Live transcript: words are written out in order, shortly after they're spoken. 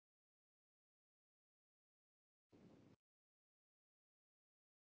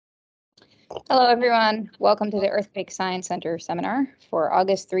Hello, everyone. Welcome to the Earthquake Science Center seminar for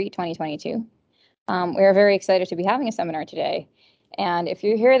August 3, 2022. We are very excited to be having a seminar today. And if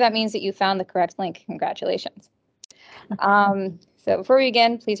you're here, that means that you found the correct link. Congratulations. So before we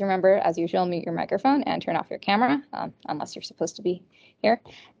begin, please remember, as usual, mute your microphone and turn off your camera, unless you're supposed to be here.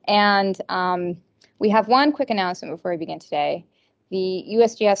 And we have one quick announcement before we begin today. The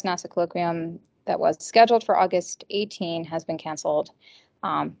USGS NASA colloquium that was scheduled for August 18 has been canceled.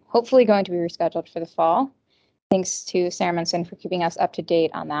 Hopefully going to be rescheduled for the fall. Thanks to Sarah Munson for keeping us up to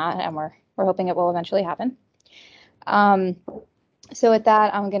date on that, and we're hoping it will eventually happen. So with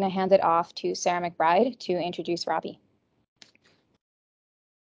that, I'm going to hand it off to Sarah McBride to introduce Robbie.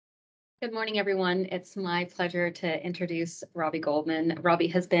 Good morning, everyone. It's my pleasure to introduce Robbie Goldman. Robbie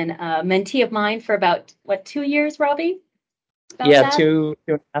has been a mentee of mine for about, 2 years, Robbie? Yeah, two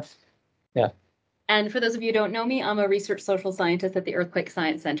and a half. Yeah. And for those of you who don't know me, I'm a research social scientist at the Earthquake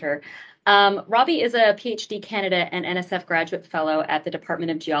Science Center. Robbie is a PhD candidate and NSF graduate fellow at the Department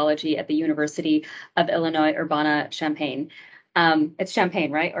of Geology at the University of Illinois Urbana-Champaign. It's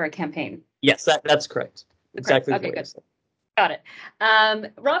Champaign, right? Or a campaign? Yes, that's correct. Exactly. Okay, good. Got it.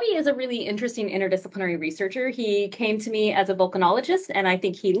 Robbie is a really interesting interdisciplinary researcher. He came to me as a volcanologist, and I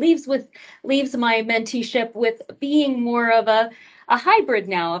think he leaves my menteeship with being more of a hybrid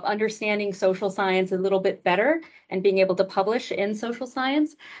now of understanding social science a little bit better and being able to publish in social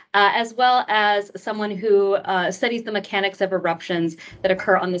science, as well as someone who studies the mechanics of eruptions that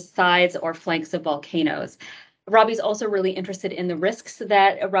occur on the sides or flanks of volcanoes. Robbie's also really interested in the risks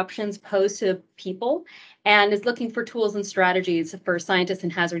that eruptions pose to people and is looking for tools and strategies for scientists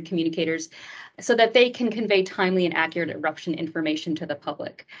and hazard communicators so that they can convey timely and accurate eruption information to the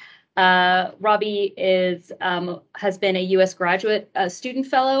public. Robbie has been a U.S. graduate student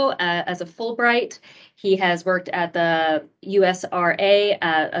fellow as a Fulbright. He has worked at the USRA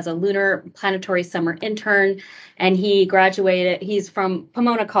as a lunar planetary summer intern, and he graduated. He's from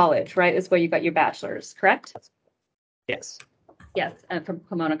Pomona College, right? That's where you got your bachelor's, correct? Yes. Yes, from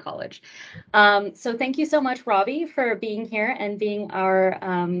Pomona College. So thank you so much, Robbie, for being here and being our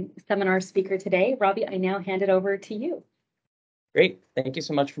seminar speaker today. Robbie, I now hand it over to you. Great. Thank you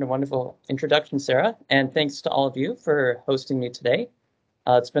so much for the wonderful introduction, Sarah. And thanks to all of you for hosting me today.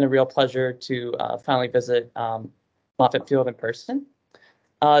 It's been a real pleasure to finally visit Moffett Field in person.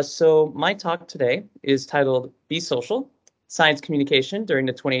 So my talk today is titled Be Social, Science Communication During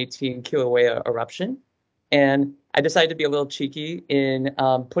the 2018 Kīlauea Eruption. And I decided to be a little cheeky in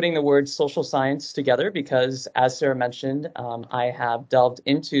putting the words social science together because, as Sarah mentioned, I have delved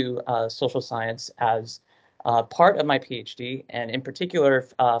into social science as part of my PhD, and in particular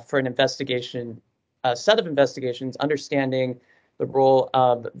for an investigation, a set of investigations, understanding the role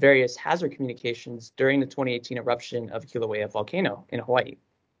of various hazard communications during the 2018 eruption of Kīlauea volcano in Hawaii.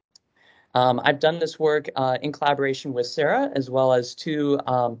 I've done this work in collaboration with Sarah, as well as two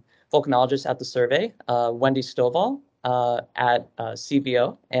volcanologists at the survey, Wendy Stovall at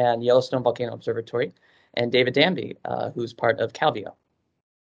CVO and Yellowstone Volcano Observatory, and David Danby, who's part of CalVio.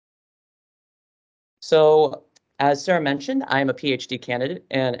 So, as Sarah mentioned, I'm a PhD candidate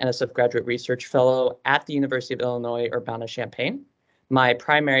and NSF graduate research fellow at the University of Illinois Urbana-Champaign. My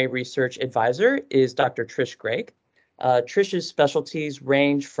primary research advisor is Dr. Trish Gregg. Trish's specialties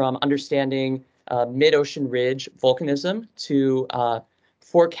range from understanding mid-ocean ridge volcanism to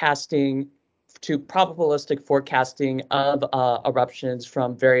probabilistic forecasting of eruptions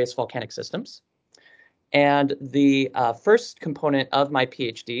from various volcanic systems. And the first component of my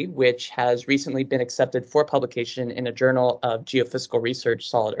PhD, which has recently been accepted for publication in a journal of geophysical research,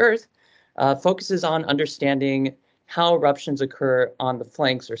 Solid Earth, focuses on understanding how eruptions occur on the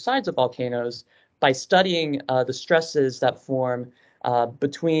flanks or sides of volcanoes by studying the stresses that form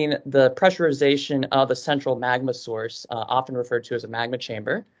between the pressurization of a central magma source, often referred to as a magma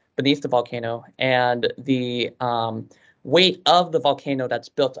chamber, beneath the volcano, and the weight of the volcano that's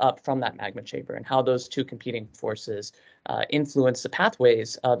built up from that magma chamber, and how those two competing forces influence the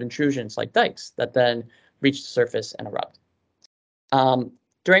pathways of intrusions like dikes that then reach the surface and erupt.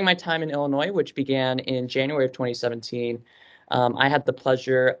 During my time in Illinois, which began in January of 2017, I had the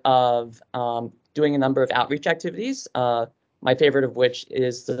pleasure of doing a number of outreach activities, my favorite of which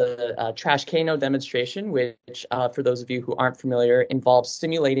is the trash cano demonstration, which, for those of you who aren't familiar, involves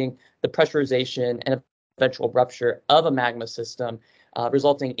simulating the pressurization and eventual rupture of a magma system,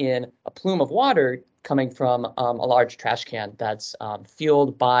 resulting in a plume of water coming from a large trash can that's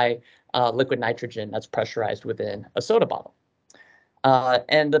fueled by liquid nitrogen that's pressurized within a soda bottle.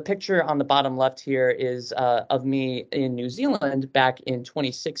 And the picture on the bottom left here is of me in New Zealand back in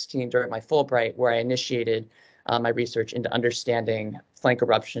 2016 during my Fulbright, where I initiated my research into understanding flank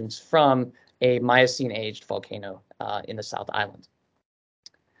eruptions from a Miocene-aged volcano in the South Island.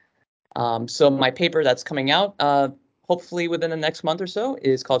 So my paper that's coming out, hopefully within the next month or so,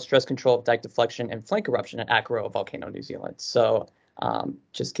 is called Stress Control of Dike Deflection and Flank Eruption at Akaroa Volcano, New Zealand. So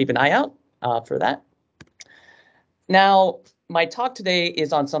just keep an eye out for that. Now, my talk today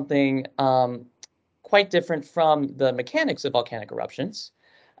is on something quite different from the mechanics of volcanic eruptions.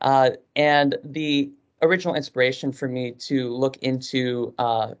 And the original inspiration for me to look into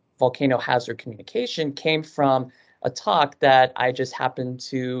volcano hazard communication came from a talk that I just happened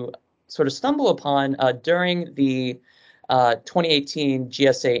to sort of stumble upon during the 2018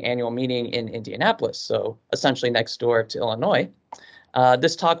 GSA annual meeting in Indianapolis, so essentially next door to Illinois.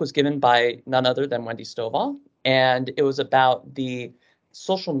 This talk was given by none other than Wendy Stovall, and it was about the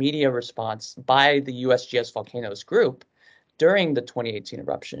social media response by the USGS Volcanoes group during the 2018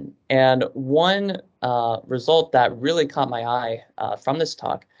 eruption. And one result that really caught my eye from this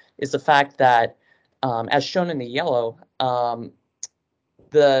talk is the fact that, as shown in the yellow,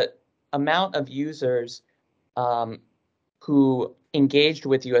 the amount of users who engaged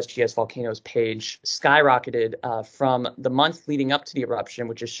with USGS Volcanoes page skyrocketed from the month leading up to the eruption,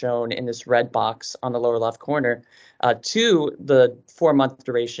 which is shown in this red box on the lower left corner, to the 4-month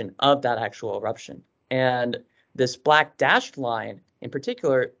duration of that actual eruption. And this black dashed line in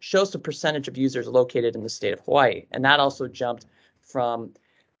particular shows the percentage of users located in the state of Hawaii. And that also jumped from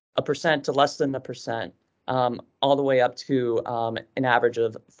 1% to less than 1%, all the way up to an average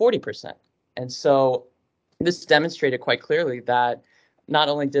of 40%. And so this demonstrated quite clearly that not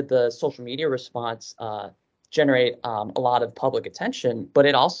only did the social media response generate a lot of public attention, but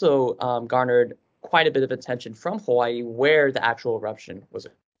it also garnered quite a bit of attention from Hawaii, where the actual eruption was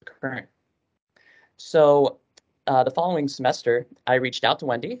occurring. So the following semester, I reached out to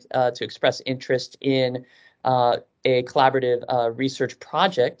Wendy to express interest in a collaborative research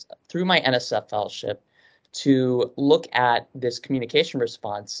project through my NSF fellowship to look at this communication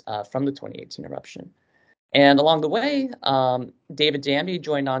response from the 2018 eruption. And along the way, David Danby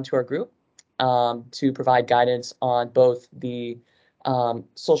joined on to our group to provide guidance on both the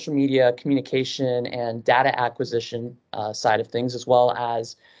social media communication and data acquisition side of things, as well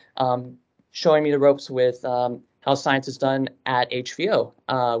as showing me the ropes with how science is done at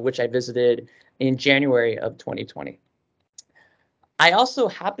HVO, which I visited in January of 2020. I also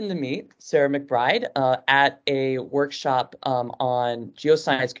happened to meet Sarah McBride at a workshop on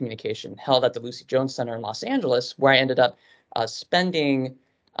geoscience communication held at the Lucy Jones Center in Los Angeles, where I ended up spending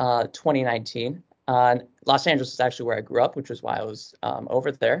 2019. Los Angeles is actually where I grew up, which was why I was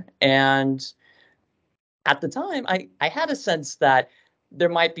over there. And at the time, I had a sense that there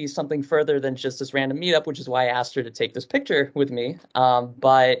might be something further than just this random meetup, which is why I asked her to take this picture with me.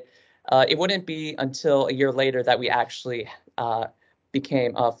 But it wouldn't be until a year later that we actually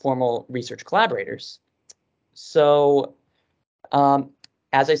became formal research collaborators. So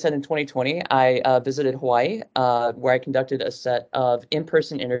as I said, in 2020, I visited Hawaii, where I conducted a set of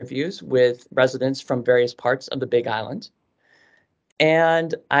in-person interviews with residents from various parts of the Big Island.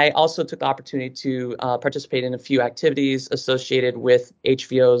 And I also took the opportunity to participate in a few activities associated with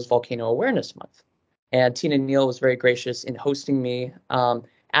HVO's Volcano Awareness Month. And Tina Neal was very gracious in hosting me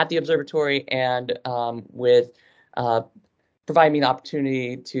at the observatory and with providing me the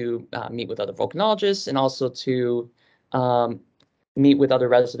opportunity to meet with other volcanologists and also to meet with other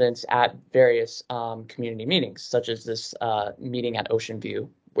residents at various community meetings, such as this meeting at Ocean View,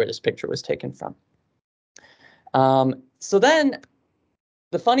 where this picture was taken from. So then,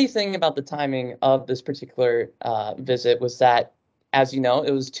 the funny thing about the timing of this particular visit was that, as you know,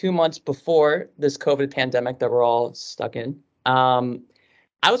 it was 2 months before this COVID pandemic that we're all stuck in.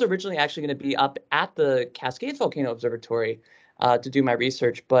 I was originally actually going to be up at the Cascades Volcano Observatory to do my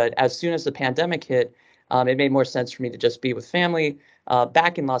research, but as soon as the pandemic hit, it made more sense for me to just be with family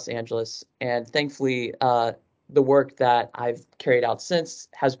back in Los Angeles. And thankfully, the work that I've carried out since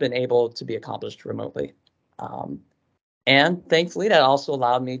has been able to be accomplished remotely. And thankfully, that also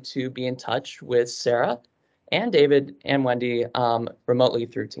allowed me to be in touch with Sarah and David and Wendy remotely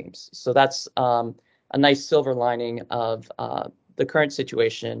through Teams. So that's a nice silver lining of the current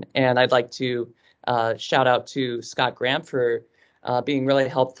situation. And I'd like to shout out to Scott Graham for being really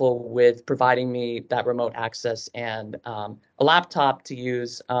helpful with providing me that remote access and a laptop to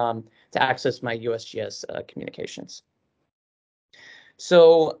use to access my USGS communications.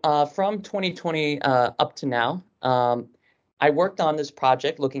 So from 2020 up to now, I worked on this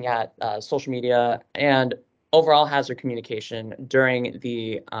project looking at social media and overall hazard communication during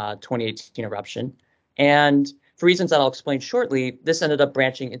the 2018 eruption. And for reasons that I'll explain shortly, this ended up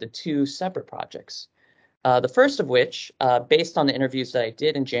branching into 2 separate projects. The first of which, based on the interviews that I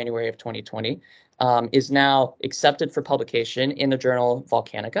did in January of 2020, is now accepted for publication in the journal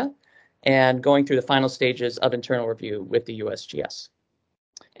Volcanica and going through the final stages of internal review with the USGS.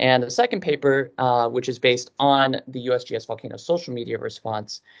 And the second paper, which is based on the USGS volcano social media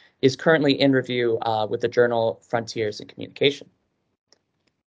response, is currently in review with the journal Frontiers in Communication.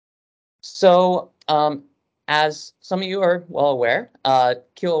 So, as some of you are well aware,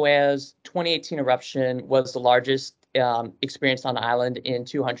 Kīlauea's 2018 eruption was the largest experienced on the island in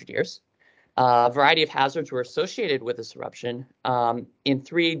 200 years. A variety of hazards were associated with this eruption in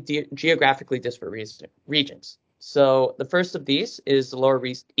three geographically disparate regions. So the first of these is the Lower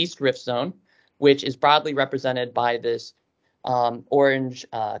East Rift Zone, which is broadly represented by this orange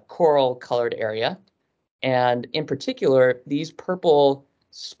coral-colored area. And in particular, these purple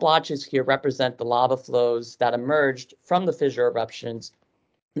splotches here represent the lava flows that emerged from the fissure eruptions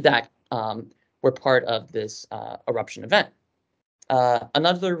that were part of this eruption event.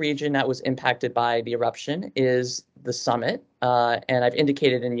 Another region that was impacted by the eruption is the summit, and I've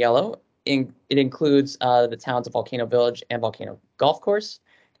indicated in yellow. It includes the towns of Volcano Village and Volcano Golf Course,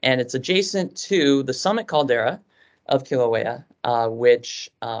 and it's adjacent to the summit caldera of Kīlauea, which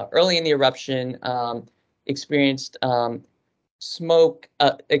early in the eruption experienced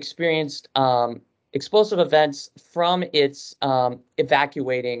explosive events from its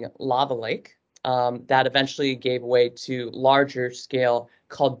evacuating lava lake that eventually gave way to larger scale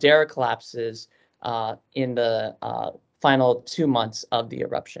caldera collapses in the final 2 months of the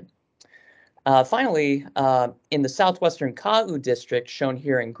eruption. Finally, in the southwestern Ka'u district, shown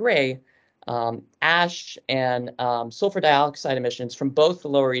here in gray, ash and sulfur dioxide emissions from both the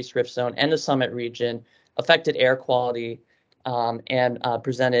Lower East Rift Zone and the summit region affected air quality and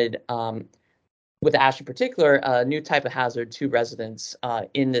presented, with ash in particular, a new type of hazard to residents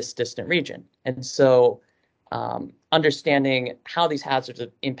in this distant region. And so understanding how these hazards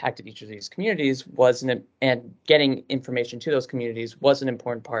have impacted each of these communities and getting information to those communities was an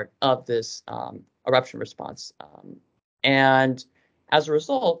important part of this eruption response. And as a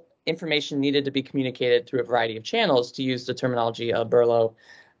result, information needed to be communicated through a variety of channels, to use the terminology of Berlo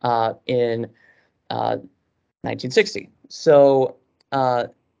in 1960. So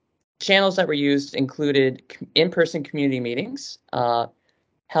channels that were used included in-person community meetings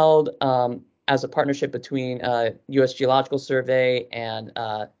held as a partnership between U.S. Geological Survey and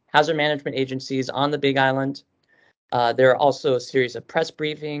hazard management agencies on the Big Island. There are also a series of press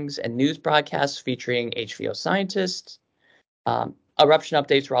briefings and news broadcasts featuring HVO scientists. Eruption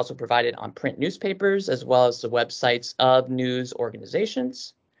updates were also provided on print newspapers, as well as the websites of news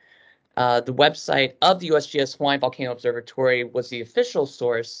organizations. The website of the USGS Hawaiian Volcano Observatory was the official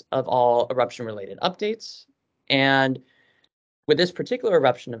source of all eruption-related updates. And with this particular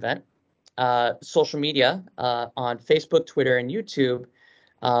eruption event, social media on Facebook, Twitter, and YouTube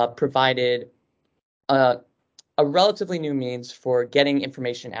provided a relatively new means for getting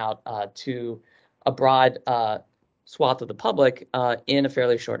information out to a broad swath of the public in a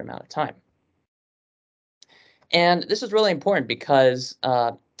fairly short amount of time. And this is really important because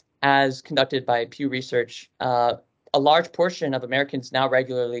as conducted by Pew Research, a large portion of Americans now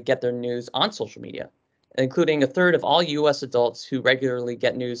regularly get their news on social media, including a third of all U.S. adults who regularly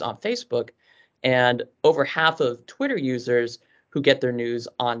get news on Facebook, and over half of Twitter users who get their news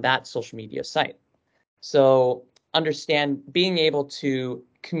on that social media site. So being able to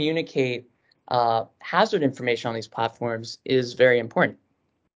communicate hazard information on these platforms is very important.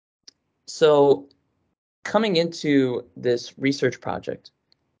 So coming into this research project,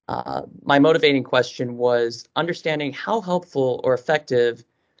 my motivating question was understanding how helpful or effective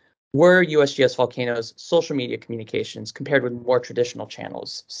were USGS Volcano's social media communications compared with more traditional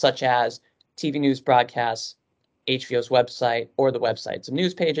channels, such as TV news broadcasts, HVO's website, or the websites of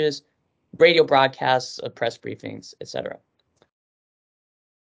news pages, radio broadcasts of press briefings, etc.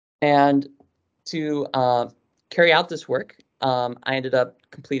 And to carry out this work, I ended up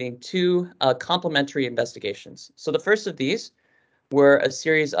completing two complementary investigations. So the first of these were a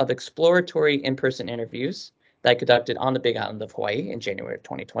series of exploratory in-person interviews that I conducted on the Big Island of Hawaii in January of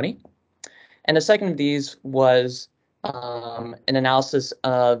 2020. And the second of these was an analysis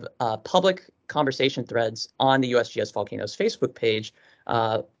of public conversation threads on the USGS Volcanoes Facebook page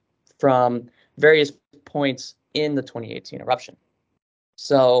from various points in the 2018 eruption.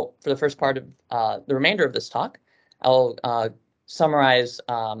 So for the first part of the remainder of this talk, I'll summarize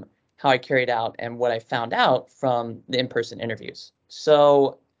how I carried out and what I found out from the in-person interviews.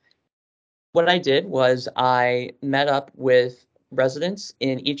 So what I did was I met up with residents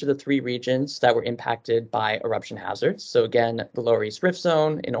in each of the three regions that were impacted by eruption hazards. So again, the Lower East Rift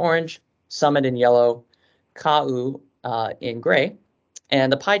Zone in orange, Summit in yellow, Ka'u in gray.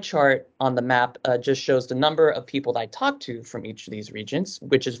 And the pie chart on the map just shows the number of people that I talked to from each of these regions,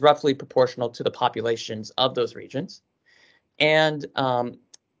 which is roughly proportional to the populations of those regions. And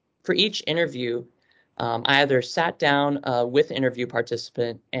for each interview, I either sat down with the interview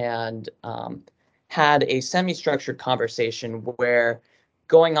participant and had a semi-structured conversation where,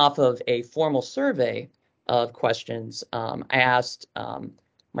 going off of a formal survey of questions, I asked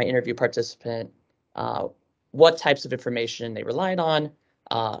my interview participant what types of information they relied on,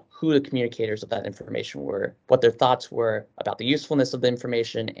 who the communicators of that information were, what their thoughts were about the usefulness of the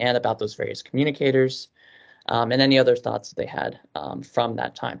information and about those various communicators, and any other thoughts that they had from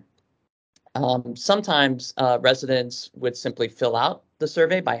that time. Sometimes residents would simply fill out the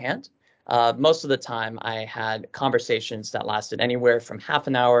survey by hand. Most of the time, I had conversations that lasted anywhere from half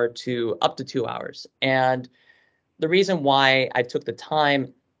an hour to up to 2 hours. And the reason why I took this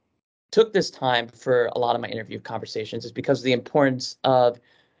time for a lot of my interview conversations is because of the importance of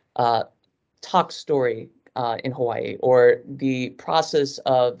talk story in Hawaii, or the process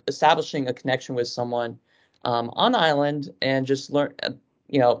of establishing a connection with someone on the island and just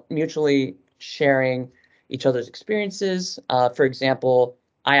mutually sharing each other's experiences. For example,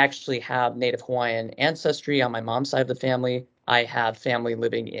 I actually have Native Hawaiian ancestry on my mom's side of the family. I have family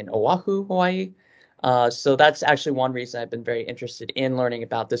living in Oahu, Hawaii. So that's actually one reason I've been very interested in learning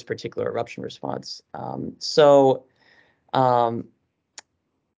about this particular eruption response.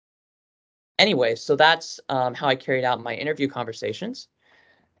 Anyway, so that's how I carried out my interview conversations.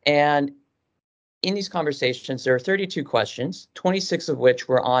 And in these conversations, there are 32 questions, 26 of which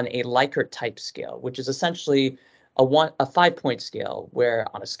were on a Likert type scale, which is essentially a 5-point scale, where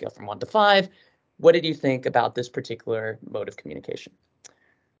on a scale from 1 to 5, what did you think about this particular mode of communication?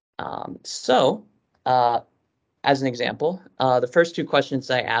 As an example, the first 2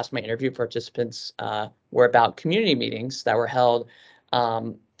 questions I asked my interview participants were about community meetings that were held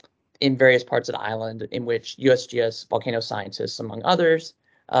in various parts of the island, in which USGS volcano scientists, among others,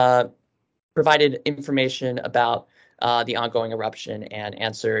 provided information about the ongoing eruption and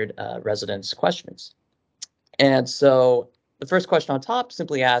answered residents' questions. And so the first question on top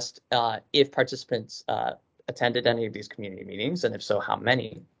simply asked if participants attended any of these community meetings, and if so, how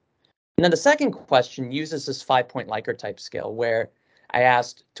many. And then the second question uses this 5-point Likert type scale, where I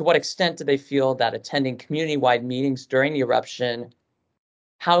asked, to what extent did they feel that attending community-wide meetings during the eruption,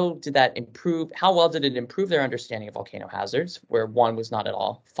 how well did it improve their understanding of volcano hazards, where 1 was not at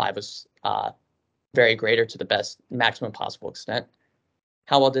all, 5 was very great, or to the maximum possible extent.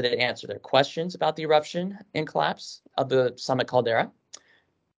 How well did it answer their questions about the eruption and collapse of the summit caldera?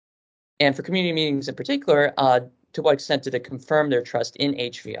 And for community meetings in particular, to what extent did it confirm their trust in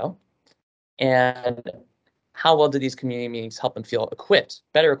HVO? And how well did these community meetings help them feel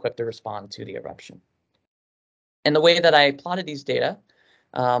better equipped to respond to the eruption? And the way that I plotted these data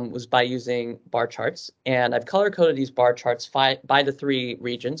was by using bar charts. And I've color-coded these bar charts by the 3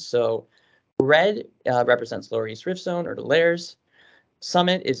 regions. So red represents Lower East Rift Zone, or the layers.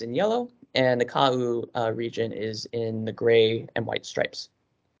 Summit is in yellow, and the Ka'u region is in the gray and white stripes.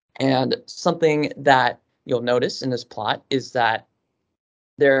 And something that you'll notice in this plot is that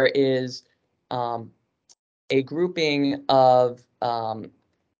there is a grouping of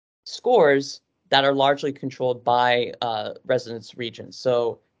scores that are largely controlled by residence regions.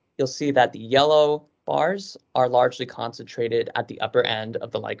 So you'll see that the yellow bars are largely concentrated at the upper end of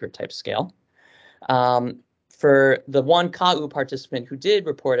the Likert type scale. For the 1 Ka'u participant who did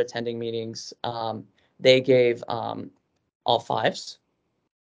report attending meetings, they gave all 5s.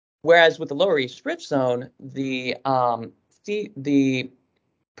 Whereas with the Lower East Rift Zone, the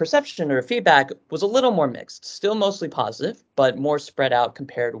perception or feedback was a little more mixed, still mostly positive, but more spread out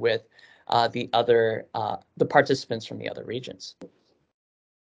compared with the participants from the other regions.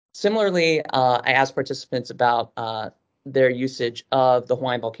 Similarly, I asked participants about their usage of the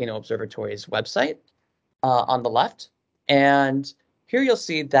Hawaiian Volcano Observatory's website on the left. And here you'll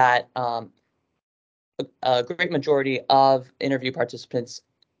see that a great majority of interview participants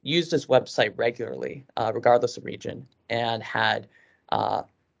used this website regularly, regardless of region, and had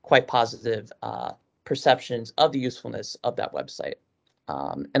quite positive perceptions of the usefulness of that website.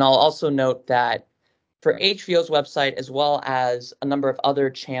 And I'll also note that for HVO's website, as well as a number of other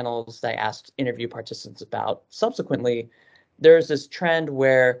channels that I asked interview participants about subsequently, there's this trend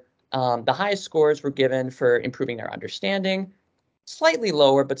where the highest scores were given for improving their understanding, slightly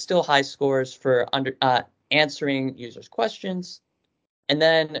lower, but still high scores for answering users' questions. And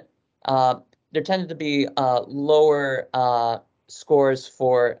then there tended to be lower scores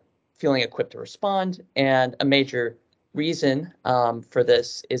for feeling equipped to respond. And a major reason for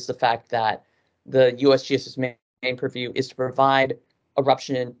this is the fact that the USGS's main purview is to provide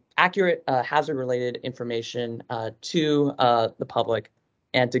eruption accurate hazard-related information to the public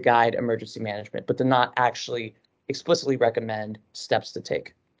and to guide emergency management, but to not actually explicitly recommend steps to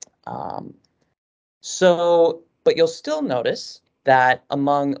take. But you'll still notice that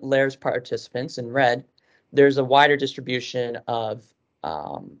among LAIR's participants in red, there's a wider distribution of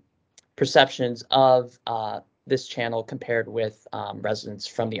perceptions of this channel compared with residents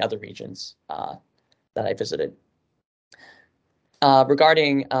from the other regions that I visited.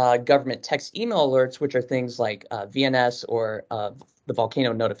 Regarding government text email alerts, which are things like VNS or the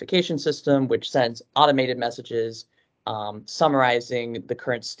volcano notification system, which sends automated messages summarizing the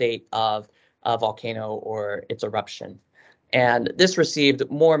current state of a volcano or its eruption. And this received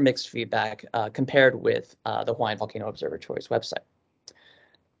more mixed feedback compared with the Hawaiian Volcano Observatory's website.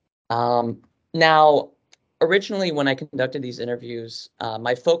 Now, originally when I conducted these interviews,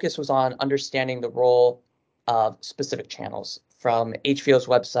 my focus was on understanding the role of specific channels, from HVO's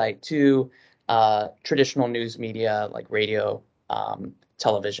website to traditional news media like radio,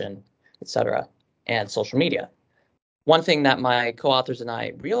 television, etc., and social media. One thing that my co-authors and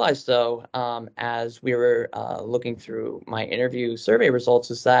I realized, though, as we were looking through my interview survey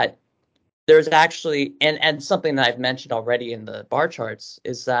results, is that there's actually, and something that I've mentioned already in the bar charts,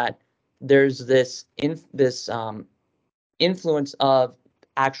 is that there's this influence of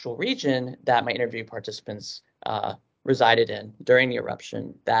actual region that my interview participants resided in during the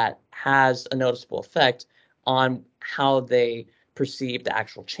eruption that has a noticeable effect on how they perceive the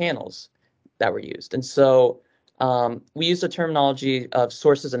actual channels that were used. And so we use the terminology of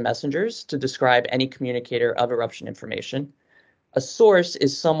sources and messengers to describe any communicator of eruption information. A source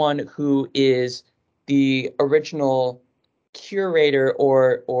is someone who is the original curator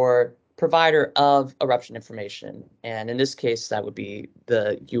or provider of eruption information. And in this case, that would be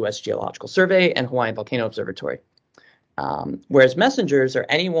the U.S. Geological Survey and Hawaiian Volcano Observatory. Whereas messengers are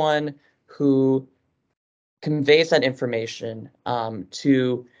anyone who conveys that information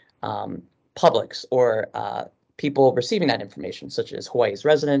to publics or people receiving that information, such as Hawaii's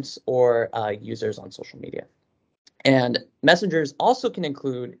residents or users on social media. And messengers also can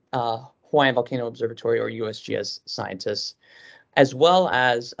include Hawaiian Volcano Observatory or USGS scientists, as well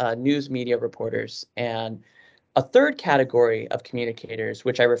as news media reporters. And a third category of communicators,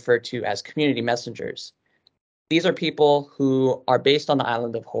 which I refer to as community messengers. These are people who are based on the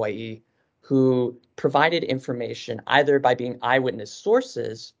island of Hawaii, who provided information either by being eyewitness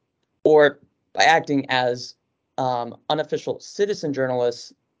sources or by acting as unofficial citizen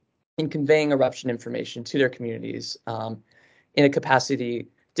journalists in conveying eruption information to their communities in a capacity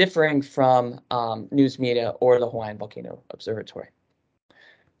differing from news media or the Hawaiian Volcano Observatory.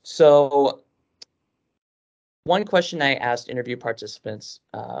 So one question I asked interview participants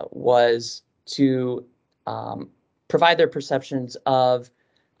was to provide their perceptions of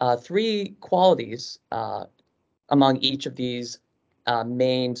three qualities among each of these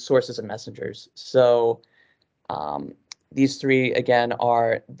main sources and messengers. So these three, again,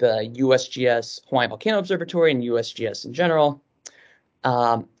 are the USGS Hawaiian Volcano Observatory and USGS in general,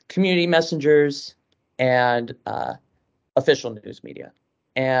 community messengers, and official news media.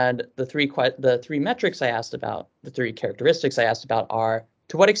 And the three metrics I asked about, the three characteristics I asked about are,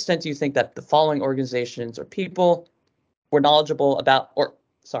 to what extent do you think that the following organizations or people are knowledgeable,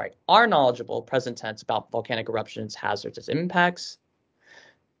 present tense, about volcanic eruptions, hazards, and impacts?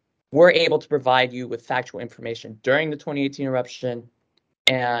 We're able to provide you with factual information during the 2018 eruption,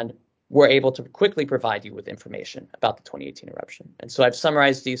 and we're able to quickly provide you with information about the 2018 eruption. And so I've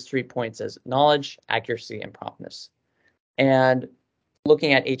summarized these 3 points as knowledge, accuracy, and promptness. And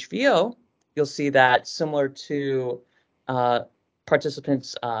looking at HVO, you'll see that similar to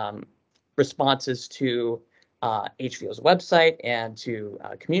participants' responses to HVO's website and to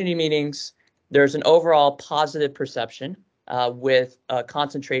community meetings, there's an overall positive perception with a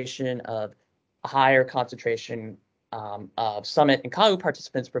higher concentration of Summit and Kīlauea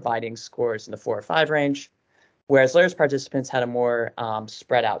participants providing scores in the 4 or 5 range, whereas LAIR's participants had a more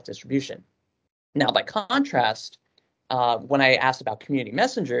spread out distribution. Now, by contrast, when I asked about community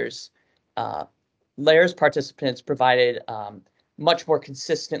messengers, LAIR's participants provided much more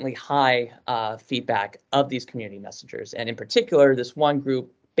consistently high feedback of these community messengers, and in particular, this one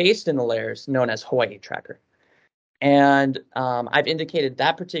group based in the LAIRs known as Hawaii Tracker. And I've indicated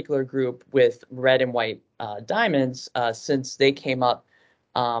that particular group with red and white diamonds since they came up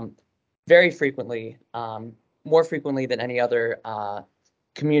very frequently, more frequently than any other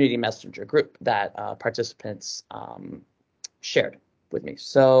community messenger group that participants shared with me.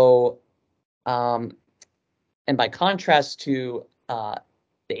 So, and by contrast to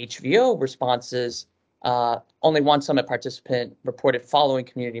the HVO responses, only one summit participant reported following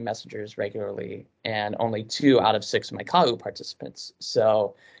community messengers regularly, and only 2 out of 6 of my Ka'u participants.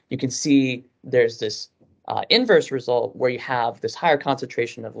 So you can see there's this inverse result where you have this higher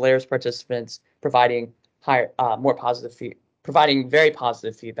concentration of layers participants providing providing very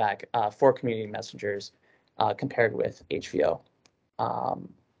positive feedback for community messengers compared with HVO.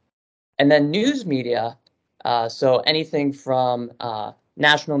 And then news media, so anything from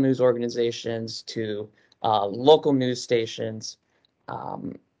national news organizations to local news stations,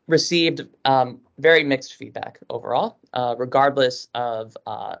 received very mixed feedback overall, regardless of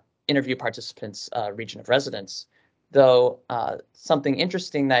interview participants' region of residence. Though something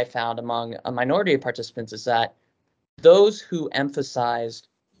interesting that I found among a minority of participants is that those who emphasized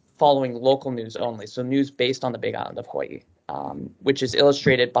following local news only, so news based on the Big Island of Hawaii, which is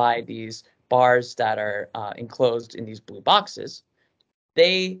illustrated by these bars that are enclosed in these blue boxes,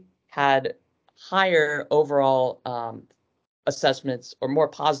 they had higher overall assessments, or more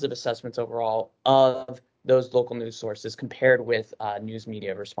positive assessments overall, of those local news sources compared with news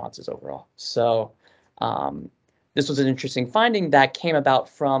media responses overall. So this was an interesting finding that came about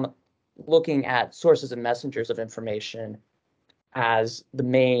from looking at sources and messengers of information as the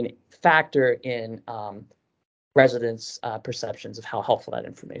main factor in residents' perceptions of how helpful that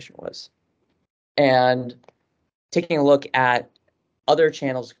information was. And taking a look at other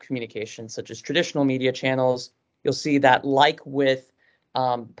channels of communication, such as traditional media channels, you'll see that, like with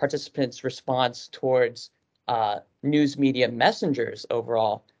participants' response towards news media messengers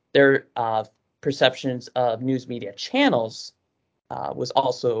overall, their perceptions of news media channels was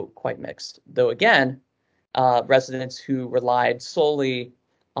also quite mixed. Though again, residents who relied solely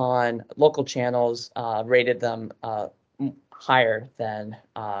on local channels rated them higher than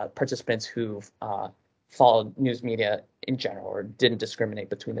participants who followed news media in general or didn't discriminate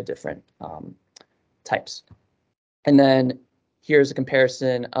between the different types. And then here's a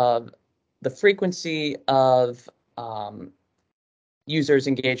comparison of the frequency of users'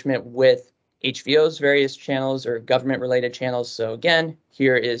 engagement with HVO's various channels or government-related channels. So again,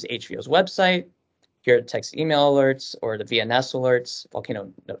 here is HVO's website. Here are text email alerts or the VNS alerts,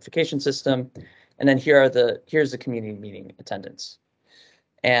 volcano notification system. And then here's the community meeting attendance.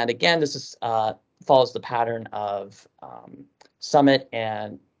 And again, this is follows the pattern of summit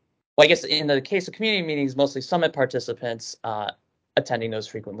and, well, I guess in the case of community meetings, mostly summit participants attending those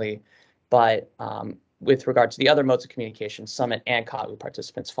frequently. But with regard to the other modes of communication, summit and Ka'u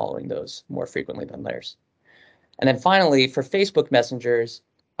participants following those more frequently than layers. And then finally, for Facebook messengers,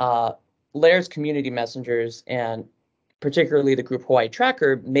 layers community messengers, and particularly the group Hawaii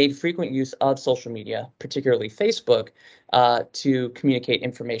Tracker, made frequent use of social media, particularly Facebook, to communicate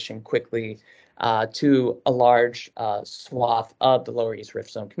information quickly to a large swath of the Lower East Rift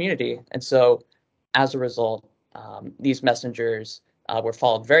Zone community. And so as a result, these messengers were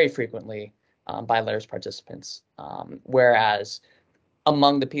followed very frequently by layers participants, whereas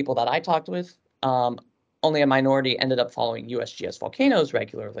among the people that I talked with, only a minority ended up following USGS volcanoes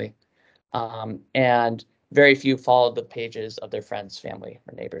regularly, and very few followed the pages of their friends, family,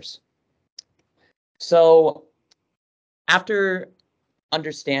 or neighbors. So after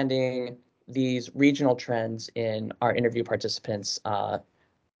understanding these regional trends in our interview participants'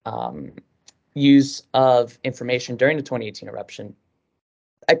 use of information during the 2018 eruption,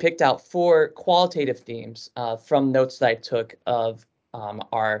 I picked out 4 qualitative themes from notes that I took of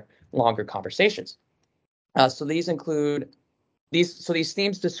our longer conversations. So these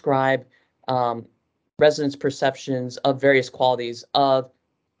themes describe residents' perceptions of various qualities of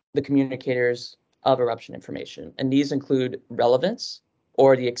the communicators of eruption information. And these include relevance,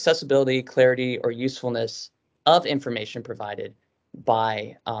 or the accessibility, clarity, or usefulness of information provided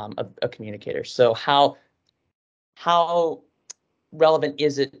by a communicator. So how relevant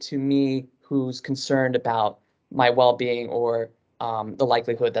is it to me who's concerned about my well-being or the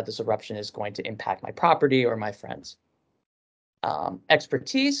likelihood that this eruption is going to impact my property or my friends?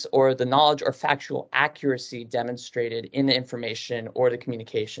 Expertise, or the knowledge or factual accuracy demonstrated in the information or the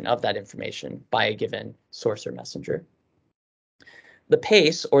communication of that information by a given source or messenger. The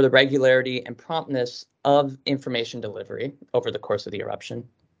pace, or the regularity and promptness of information delivery over the course of the eruption.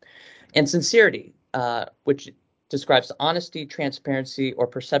 And sincerity, which describes honesty, transparency, or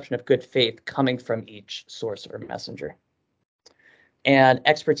perception of good faith coming from each source or messenger. And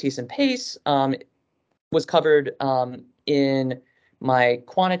expertise and pace was covered in my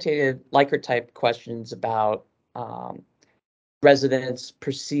quantitative Likert type questions about residents'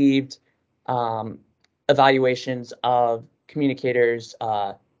 perceived evaluations of communicators'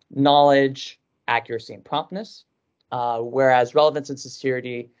 knowledge, accuracy, and promptness. whereas relevance and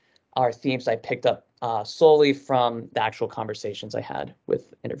sincerity are themes I picked up solely from the actual conversations I had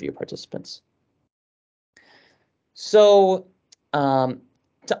with interview participants. So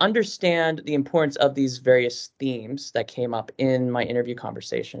to understand the importance of these various themes that came up in my interview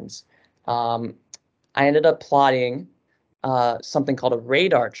conversations, I ended up plotting something called a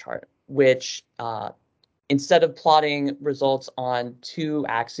radar chart, which instead of plotting results on two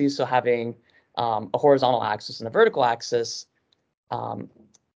axes, so having a horizontal axis and a vertical axis,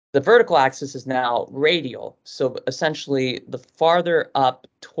 the vertical axis is now radial. So essentially, the farther up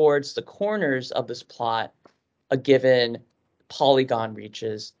towards the corners of this plot a given polygon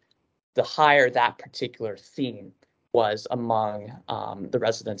reaches, the higher that particular theme was among the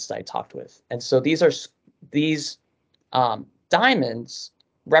residents that I talked with. And so these diamonds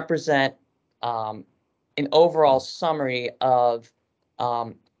represent an overall summary of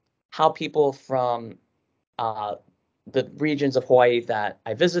how people from the regions of Hawaii that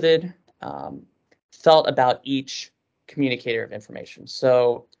I visited felt about each communicator of information.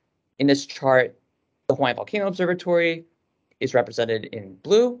 So in this chart, the Hawaiian Volcano Observatory is represented in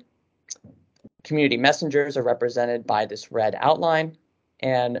blue. Community messengers are represented by this red outline,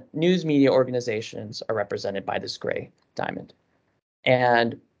 and news media organizations are represented by this gray diamond.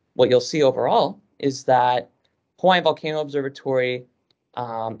 And what you'll see overall is that Hawaiian Volcano Observatory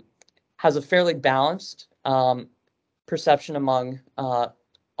has a fairly balanced perception among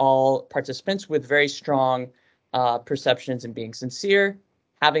all participants, with very strong perceptions in being sincere,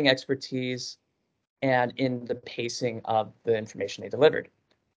 having expertise, and in the pacing of the information they delivered.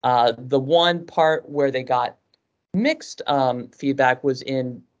 The one part where they got mixed feedback was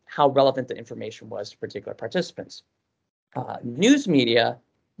in how relevant the information was to particular participants. News media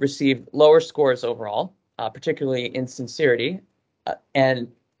received lower scores overall, particularly in sincerity,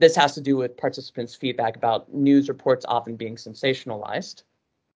 and this has to do with participants' feedback about news reports often being sensationalized.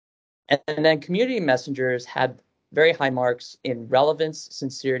 And then community messengers had very high marks in relevance,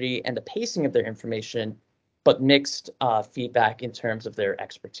 sincerity, and the pacing of their information, but mixed feedback in terms of their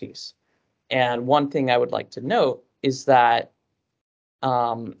expertise. And one thing I would like to note is that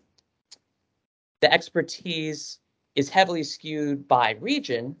the expertise is heavily skewed by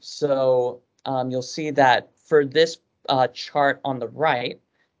region. So you'll see that for this chart on the right,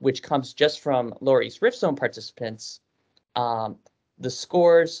 which comes just from Lower East Rift Zone participants, the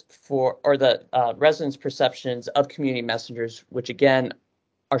scores for, or the residents' perceptions of community messengers, which again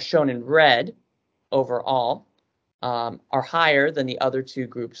are shown in red overall, are higher than the other two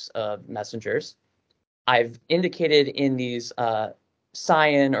groups of messengers. I've indicated in these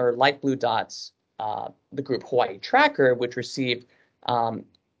cyan or light blue dots the group Hawaii Tracker, which received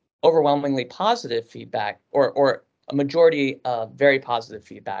overwhelmingly positive feedback, or a majority of very positive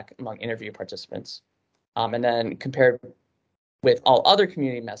feedback among interview participants. And then compared with all other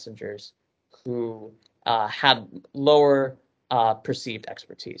community messengers who had lower perceived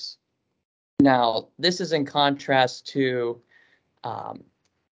expertise. Now, this is in contrast to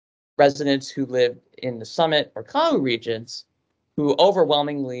residents who live in the Summit or Kau regions, who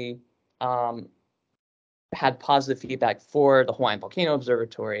overwhelmingly had positive feedback for the Hawaiian Volcano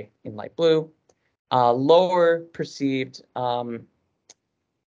Observatory in light blue, lower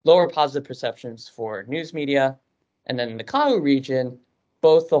positive perceptions for news media. And then in the Kau region,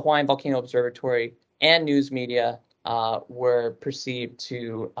 both the Hawaiian Volcano Observatory and news media were perceived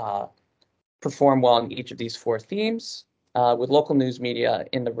to perform well in each of these four themes, with local news media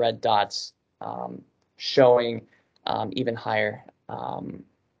in the red dots showing even higher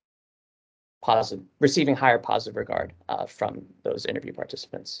receiving higher positive regard from those interview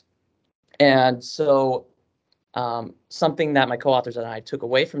participants. And so something that my co-authors and I took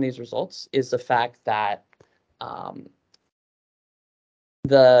away from these results is the fact that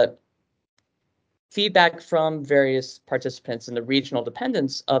the feedback from various participants and the regional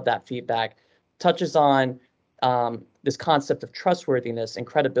dependence of that feedback touches on this concept of trustworthiness and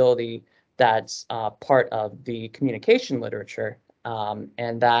credibility that's part of the communication literature,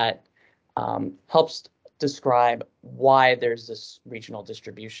 and that helps describe why there's this regional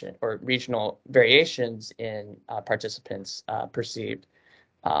distribution or regional variations in participants' perceived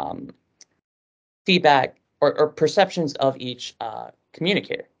feedback or perceptions of each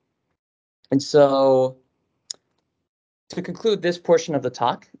communicator. And so to conclude this portion of the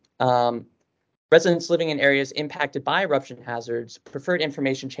talk, residents living in areas impacted by eruption hazards preferred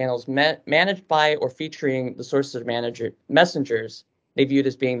information channels managed by or featuring the sources of messengers they viewed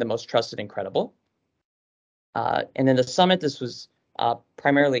as being the most trusted and credible. And in the Summit, this was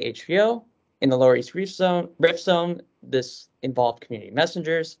primarily HVO. In the Lower East Rift Zone, this involved community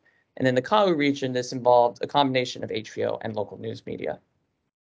messengers. And in the Kīlauea region, this involved a combination of HVO and local news media.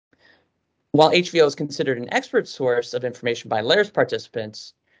 While HVO is considered an expert source of information by LAERS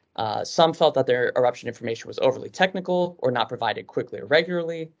participants, some felt that their eruption information was overly technical or not provided quickly or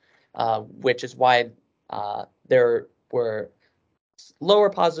regularly, which is why there were lower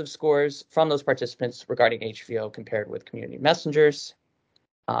positive scores from those participants regarding HVO compared with community messengers.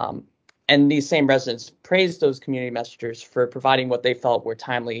 And these same residents praised those community messengers for providing what they felt were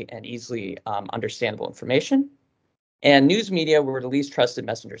timely and easily understandable information. And news media were the least trusted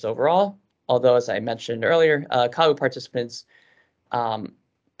messengers overall, although, as I mentioned earlier, Kīlauea participants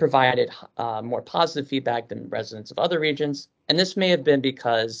provided more positive feedback than residents of other regions. And this may have been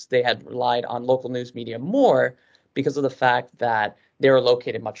because they had relied on local news media more because of the fact that they were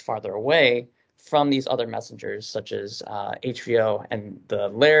located much farther away from these other messengers, such as HVO and the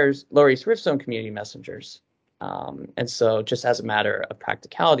Lower East Rift Zone community messengers. And so just as a matter of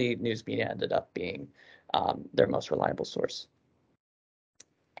practicality, news media ended up being their most reliable source.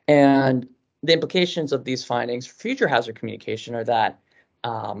 And the implications of these findings for future hazard communication are that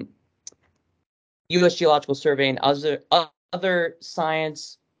U.S. Geological Survey and other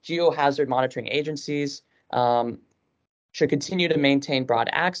science geohazard monitoring agencies should continue to maintain broad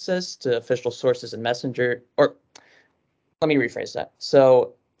access to official sources and messenger, or let me rephrase that.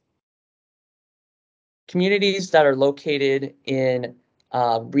 So communities that are located in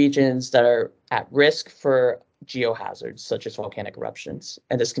regions that are at risk for geohazards, such as volcanic eruptions,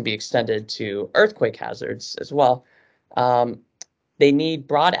 and this can be extended to earthquake hazards as well, they need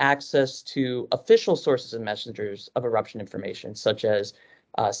broad access to official sources and messengers of eruption information, such as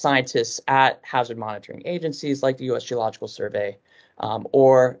scientists at hazard monitoring agencies like the U.S. Geological Survey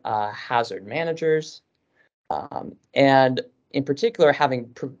or hazard managers. And in particular,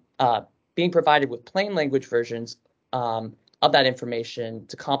 being provided with plain language versions of that information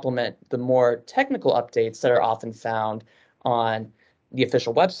to complement the more technical updates that are often found on the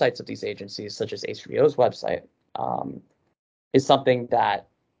official websites of these agencies, such as HVO's website, is something that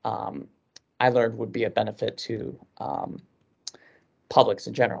I learned would be a benefit to publics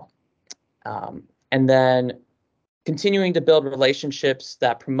in general. And then continuing to build relationships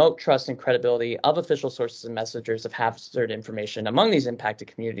that promote trust and credibility of official sources and messengers of hazard information among these impacted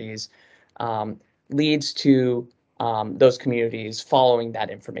communities leads to those communities following that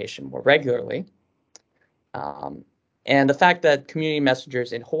information more regularly. And the fact that community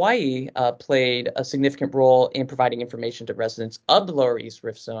messengers in Hawaii played a significant role in providing information to residents of the Lower East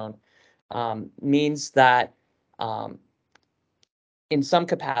Rift Zone means that in some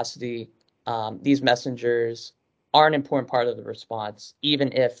capacity, these messengers are an important part of the response,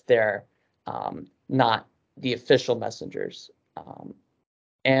 even if they're not the official messengers.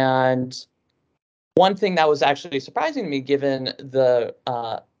 And one thing that was actually surprising to me, given the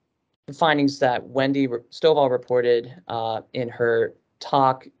findings that Wendy Stovall reported in her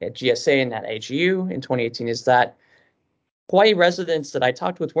talk at GSA and at AGU in 2018, is that Hawaii residents that I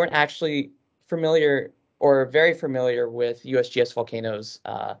talked with weren't actually familiar or very familiar with USGS Volcano's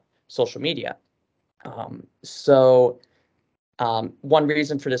social media. So one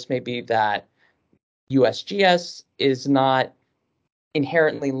reason for this may be that USGS is not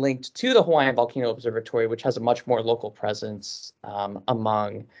inherently linked to the Hawaiian Volcano Observatory, which has a much more local presence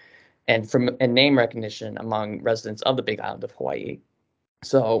among and name recognition among residents of the Big Island of Hawaii.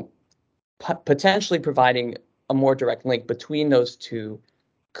 So potentially providing a more direct link between those two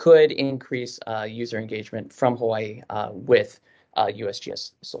could increase user engagement from Hawaii with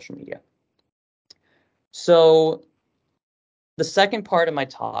USGS social media. So the second part of my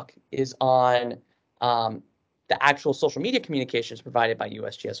talk is on the actual social media communications provided by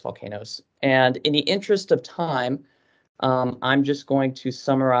USGS Volcanoes. And in the interest of time, I'm just going to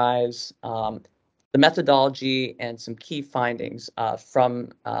summarize the methodology and some key findings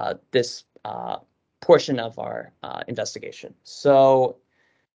from this portion of our investigation. So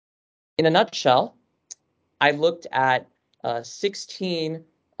in a nutshell, I looked at 16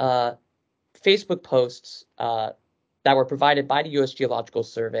 Facebook posts that were provided by the U.S. Geological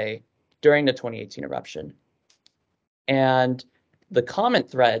Survey during the 2018 eruption, and the comment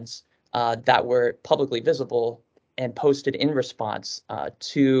threads that were publicly visible and posted in response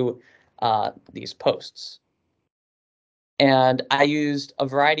to these posts. And I used a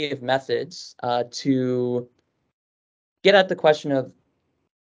variety of methods to get at the question of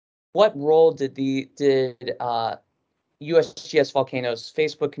what role did USGS Volcano's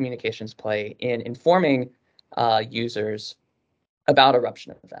Facebook communications play in informing users about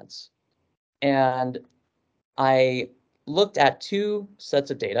eruption events. And I looked at two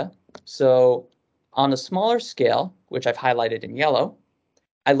sets of data. So on a smaller scale, which I've highlighted in yellow,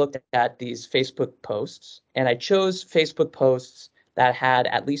 I looked at these Facebook posts, and I chose Facebook posts that had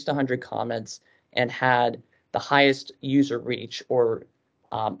at least 100 comments and had the highest user reach, or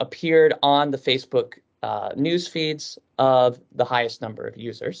appeared on the Facebook news feeds of the highest number of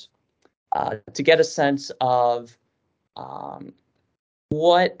users, to get a sense of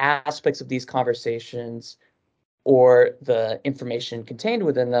what aspects of these conversations or the information contained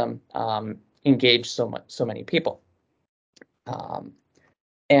within them engage so many people.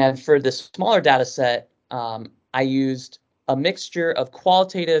 And for this smaller data set, I used a mixture of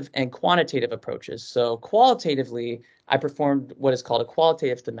qualitative and quantitative approaches. So qualitatively, I performed what is called a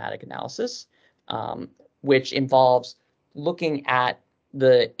qualitative thematic analysis, which involves looking at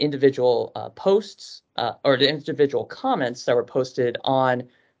the individual posts or the individual comments that were posted on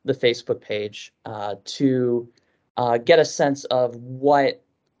the Facebook page to get a sense of what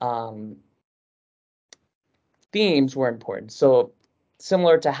themes were important. So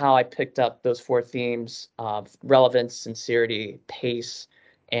similar to how I picked up those 4 themes of relevance, sincerity, pace,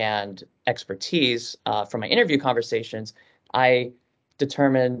 and expertise from my interview conversations, I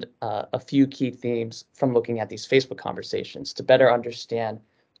determined a few key themes from looking at these Facebook conversations to better understand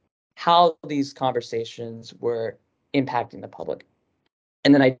how these conversations were impacting the public.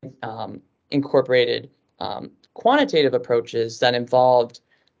 And then I incorporated quantitative approaches that involved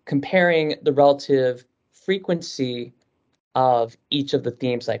comparing the relative frequency of each of the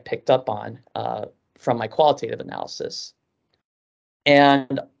themes I picked up on from my qualitative analysis.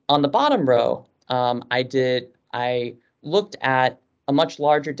 And on the bottom row, I looked at a much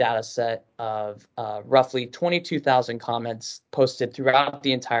larger data set of roughly 22,000 comments posted throughout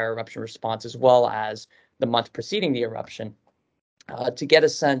the entire eruption response, as well as the month preceding the eruption, to get a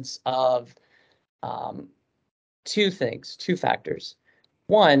sense of two factors.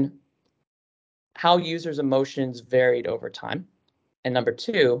 One, how users' emotions varied over time. And number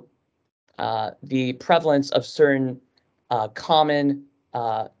two, the prevalence of certain common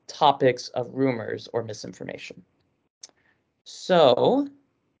topics of rumors or misinformation. So,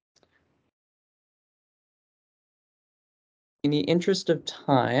 in the interest of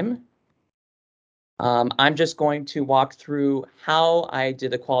time, I'm just going to walk through how I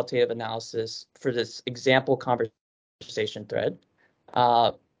did a qualitative analysis for this example conversation thread,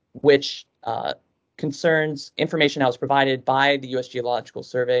 which concerns information that was provided by the U.S. Geological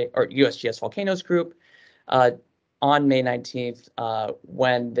Survey, or USGS Volcanoes Group, on May 19th,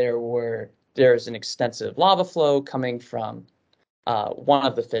 when there's an extensive lava flow coming from one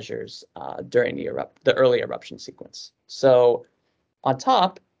of the fissures during the early eruption sequence. So on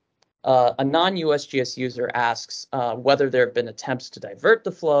top, a non-USGS user asks whether there have been attempts to divert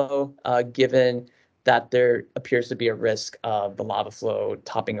the flow, given that there appears to be a risk of the lava flow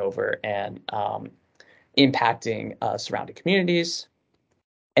topping over and impacting surrounding communities.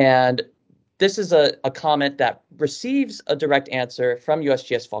 And this is a comment that receives a direct answer from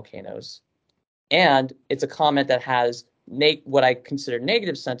USGS Volcanoes, and it's a comment that has what I consider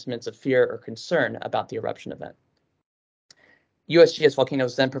negative sentiments of fear or concern about the eruption event. USGS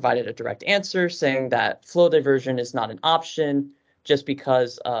Volcanoes then provided a direct answer saying that flow diversion is not an option just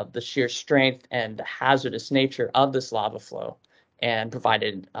because of the sheer strength and the hazardous nature of this lava flow, and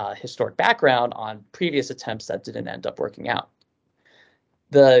provided historic background on previous attempts that didn't end up working out.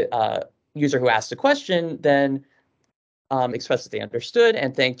 The user who asked the question then expressed that they understood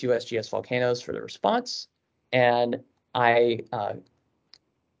and thanked USGS Volcanoes for the response. And I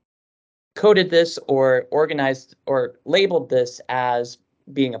coded this or organized or labeled this as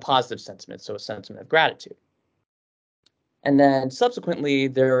being a positive sentiment, so a sentiment of gratitude. And then subsequently,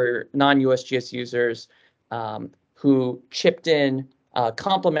 there were non-USGS users who chipped in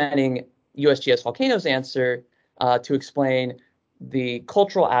complimenting USGS Volcanoes' answer to explain the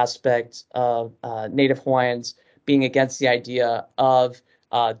cultural aspect of Native Hawaiians being against the idea of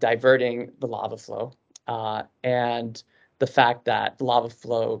diverting the lava flow, and the fact that the lava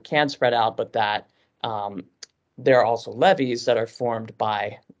flow can spread out, but that there are also levees that are formed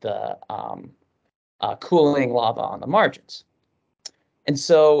by the cooling lava on the margins. And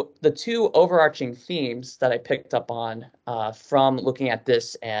so the two overarching themes that I picked up on from looking at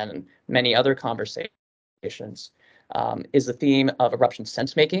this and many other conversations is the theme of eruption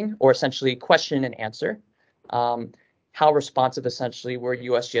sense-making, or essentially question and answer. How responsive essentially were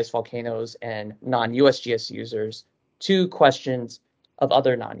USGS Volcanoes and non-USGS users to questions of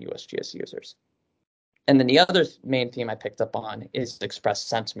other non-USGS users. And then the other main theme I picked up on is expressed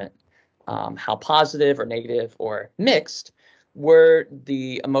sentiment. How positive or negative or mixed were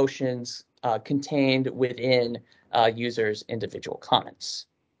the emotions contained within users' individual comments.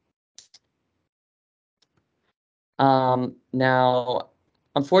 Now,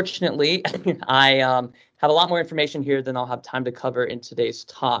 unfortunately, I have a lot more information here than I'll have time to cover in today's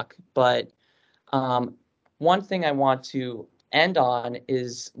talk. But one thing I want to end on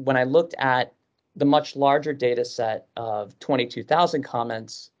is when I looked at the much larger data set of 22,000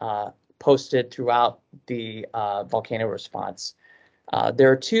 comments posted throughout the volcano response.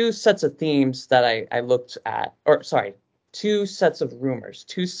 There are two sets of themes that I looked at, or sorry, two sets of rumor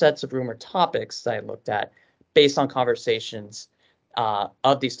topics that I looked at based on conversations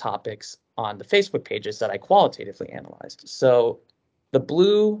of these topics on the Facebook pages that I qualitatively analyzed. So the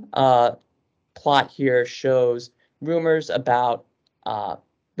blue plot here shows rumors about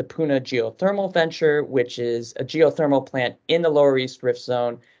the Puna geothermal venture, which is a geothermal plant in the Lower East Rift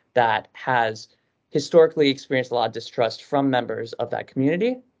Zone that has historically experienced a lot of distrust from members of that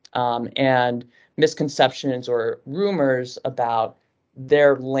community, and misconceptions or rumors about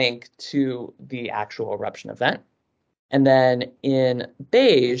their link to the actual eruption event. And then in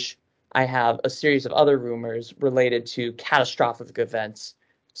beige, I have a series of other rumors related to catastrophic events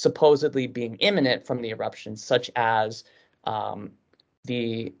supposedly being imminent from the eruption, such as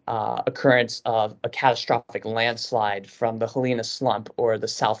the occurrence of a catastrophic landslide from the Helena slump or the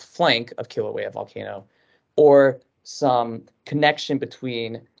south flank of Kilauea volcano, or some connection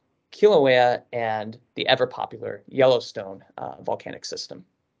between Kīlauea and the ever popular Yellowstone volcanic system.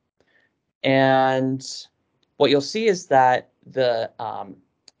 And what you'll see is that the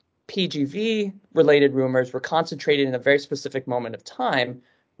PGV related rumors were concentrated in a very specific moment of time,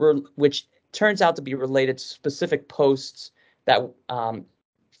 which turns out to be related to specific posts that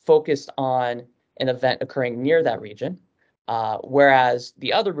focused on an event occurring near that region, whereas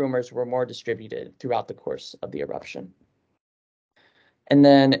the other rumors were more distributed throughout the course of the eruption. And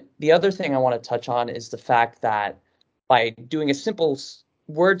then the other thing I want to touch on is the fact that by doing a simple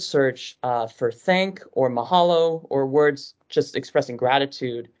word search for thank or mahalo, or words just expressing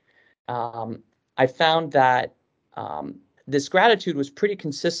gratitude, I found that this gratitude was pretty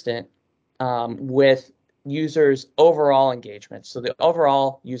consistent with users' overall engagement. So the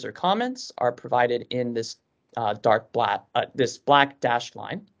overall user comments are provided in this this black dashed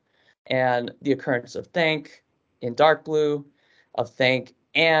line, and the occurrence of thank in dark blue, of thank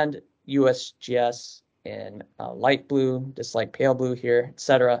and USGS in light blue, this light pale blue here,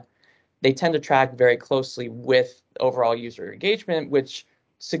 etc. They tend to track very closely with overall user engagement, which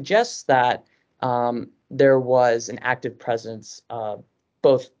suggests that there was an active presence of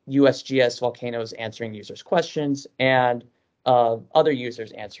both USGS volcanoes answering users' questions and other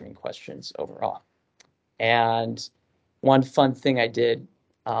users answering questions overall. And one fun thing I did,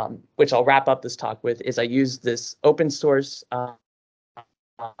 which I'll wrap up this talk with, is I used this open source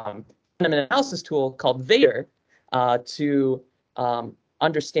analysis tool called Vader to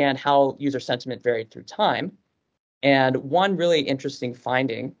understand how user sentiment varied through time. And one really interesting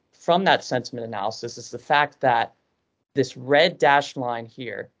finding from that sentiment analysis is the fact that this red dashed line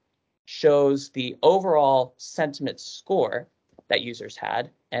here shows the overall sentiment score that users had,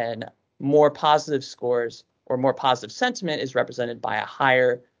 and more positive scores or more positive sentiment is represented by a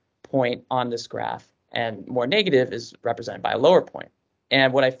higher point on this graph, and more negative is represented by a lower point.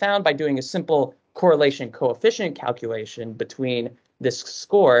 And what I found by doing a simple correlation coefficient calculation between this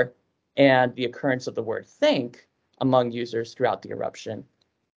score and the occurrence of the word thank among users throughout the eruption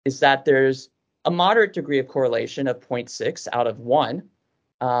is that there's a moderate degree of correlation of 0.6 out of 1.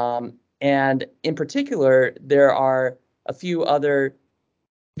 And in particular, there are a few other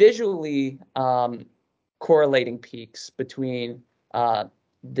visually correlating peaks between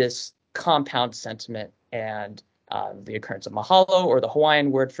this compound sentiment and the occurrence of mahalo, or the Hawaiian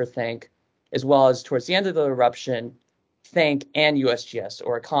word for thank, as well as towards the end of the eruption, thank and USGS,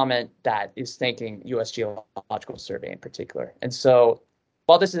 or a comment that is thanking US Geological Survey in particular. And so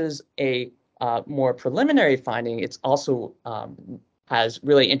while this is a more preliminary finding, it's also has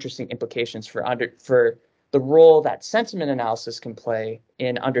really interesting implications for the role that sentiment analysis can play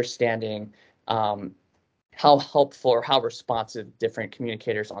in understanding how helpful or how responsive different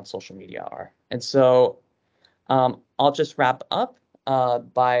communicators on social media are. And so I'll just wrap up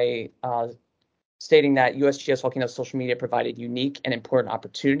by stating that USGS Volcano social media provided unique and important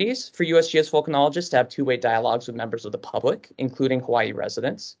opportunities for USGS volcanologists to have two-way dialogues with members of the public, including Hawaii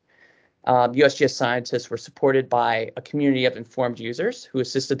residents. USGS scientists were supported by a community of informed users who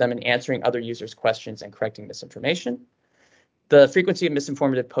assisted them in answering other users' questions and correcting misinformation. The frequency of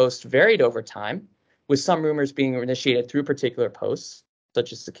misinformative posts varied over time, with some rumors being initiated through particular posts,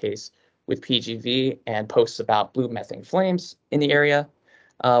 such as the case with PGV and posts about blue methane flames in the area,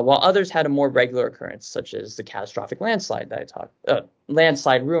 while others had a more regular occurrence, such as the catastrophic landslide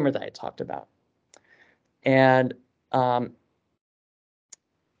landslide rumor that I talked about. And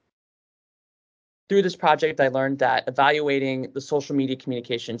through this project, I learned that evaluating the social media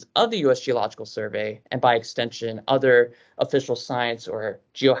communications of the U.S. Geological Survey, and by extension, other official science or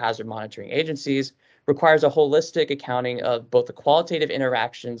geohazard monitoring agencies, requires a holistic accounting of both the qualitative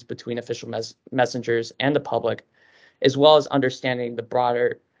interactions between official messengers and the public, as well as understanding the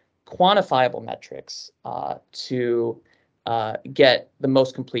broader quantifiable metrics to get the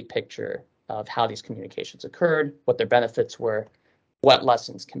most complete picture of how these communications occurred, what their benefits were, what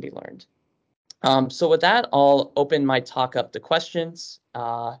lessons can be learned. So with that, I'll open my talk up to questions,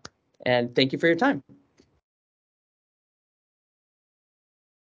 and thank you for your time.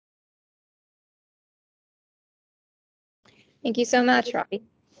 Thank you so much, Robbie.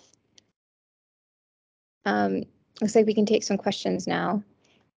 Looks like we can take some questions now.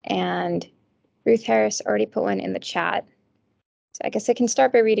 And Ruth Harris already put one in the chat. So I guess I can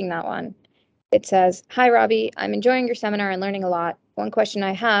start by reading that one. It says, "Hi, Robbie. I'm enjoying your seminar and learning a lot. One question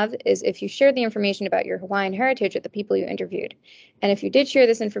I have is if you shared the information about your Hawaiian heritage with the people you interviewed. And if you did share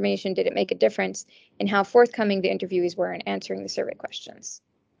this information, did it make a difference in how forthcoming the interviewees were in answering the survey questions?"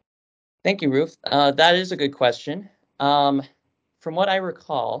 Thank you, Ruth. That is a good question. From what I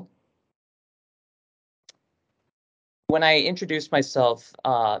recall, when I introduced myself,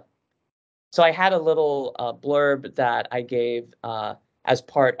 so I had a little blurb that I gave as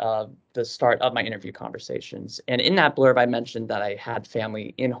part of the start of my interview conversations. And in that blurb, I mentioned that I had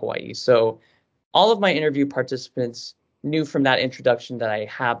family in Hawaii. So all of my interview participants knew from that introduction that I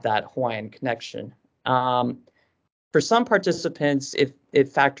have that Hawaiian connection. For some participants, it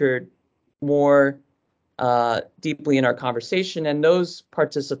factored more deeply in our conversation, and those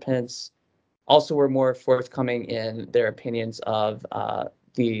participants also were more forthcoming in their opinions of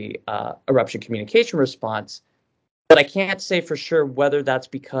the eruption communication response. But I can't say for sure whether that's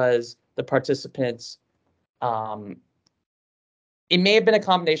because the participants, it may have been a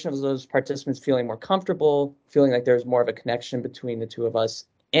combination of those participants feeling more comfortable, feeling like there's more of a connection between the two of us,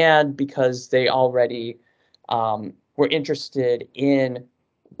 and because they already were interested in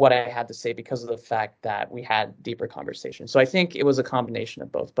what I had to say because of the fact that we had deeper conversations. So I think it was a combination of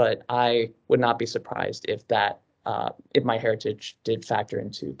both, but I would not be surprised if that if my heritage did factor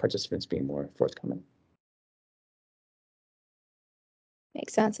into participants being more forthcoming.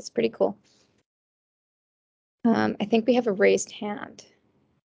 Makes sense. It's pretty cool. I think we have a raised hand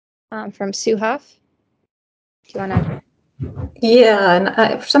from Suhaf. Do you want to? Yeah,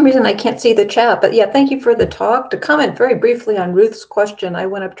 and for some reason I can't see the chat, but yeah, thank you for the talk. To comment very briefly on Ruth's question, I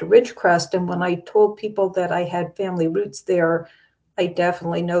went up to Ridgecrest, and when I told people that I had family roots there, I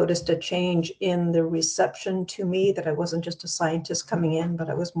definitely noticed a change in the reception to me, that I wasn't just a scientist coming in, but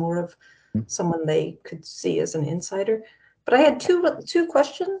I was more of someone they could see as an insider. But I had two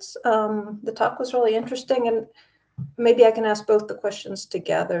questions. The talk was really interesting, and maybe I can ask both the questions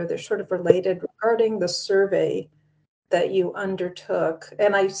together. They're sort of related regarding the survey that you undertook.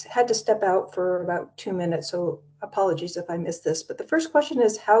 And I had to step out for about 2 minutes, so apologies if I missed this. But the first question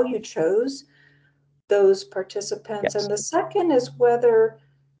is how you chose those participants. Yes. And the second is whether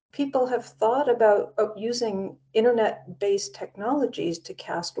people have thought about using internet-based technologies to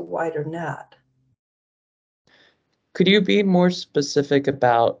cast a wider net. Could you be more specific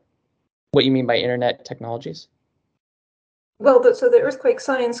about what you mean by internet technologies? Well, so the earthquake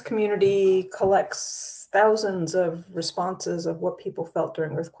science community collects thousands of responses of what people felt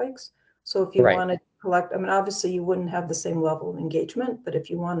during earthquakes. So if you wanted to collect, I mean, obviously you wouldn't have the same level of engagement, but if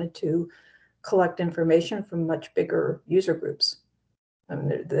you wanted to collect information from much bigger user groups, I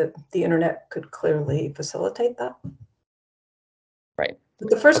mean, the internet could clearly facilitate that. Right. But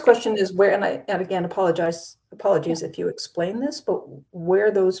the first question is where, and again, apologies if you explain this, but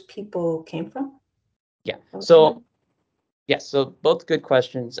where those people came from? Yeah. So yes, so both good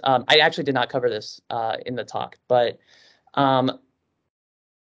questions. I actually did not cover this in the talk, but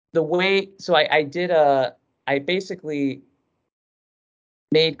the way, so I basically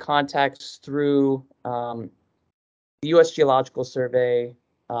made contacts through the U.S. Geological Survey,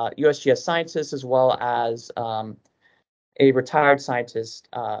 USGS scientists, as well as a retired scientist,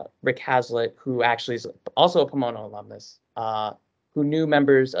 Rick Hazlitt, who actually is also a Pomona alumnus, who knew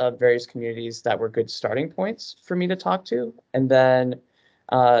members of various communities that were good starting points for me to talk to. And then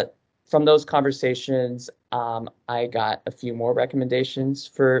from those conversations, I got a few more recommendations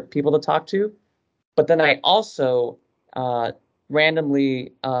for people to talk to. But then I also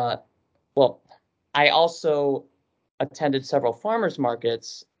randomly, I also attended several farmers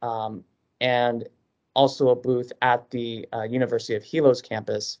markets and also a booth at the University of Hilo's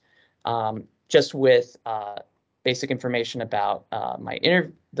campus, just with basic information about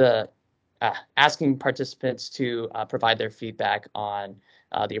asking participants to provide their feedback on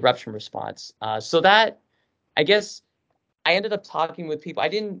the eruption response. So that, I guess, I ended up talking with people. I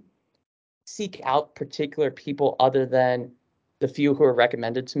didn't seek out particular people other than the few who were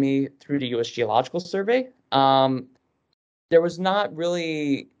recommended to me through the U.S. Geological Survey. There was not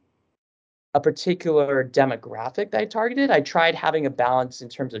really a particular demographic that I targeted. I tried having a balance in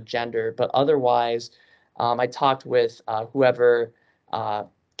terms of gender, but otherwise, I talked with whoever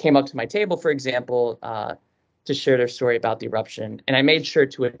came up to my table, for example, to share their story about the eruption. And I made sure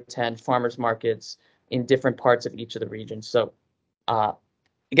to attend farmers markets in different parts of each of the regions. So I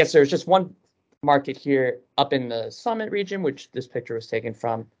guess there's just one market here up in the Summit region, which this picture was taken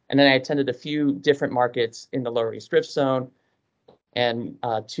from. And then I attended a few different markets in the Lower East Rift Zone and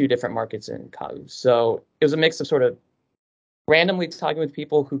 2 different markets in Kau. So it was a mix of sort of randomly talking with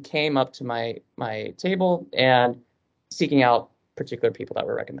people who came up to my table and seeking out particular people that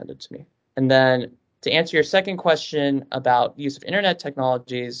were recommended to me. And then to answer your second question about use of internet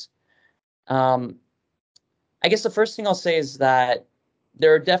technologies, I guess the first thing I'll say is that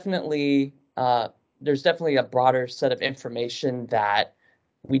there are definitely there's definitely a broader set of information that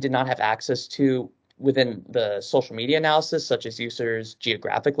we did not have access to within the social media analysis, such as users'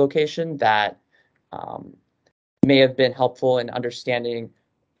 geographic location, that may have been helpful in understanding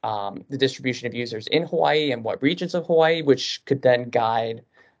the distribution of users in Hawaii and what regions of Hawaii, which could then guide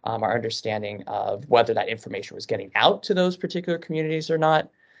our understanding of whether that information was getting out to those particular communities or not.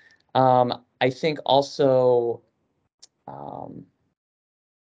 I think also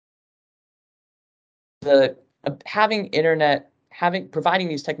providing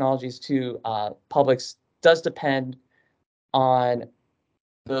these technologies to publics does depend on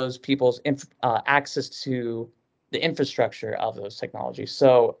those people's access to the infrastructure of those technologies.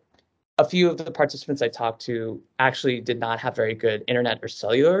 So a few of the participants I talked to actually did not have very good internet or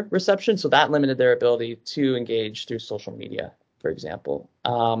cellular reception, so that limited their ability to engage through social media, for example.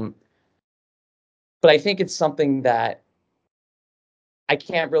 But I think it's something that I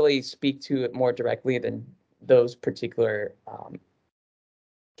can't really speak to it more directly than those particular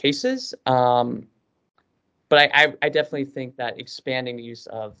cases. But I definitely think that expanding the use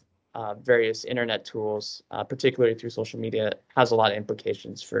of various internet tools, particularly through social media, has a lot of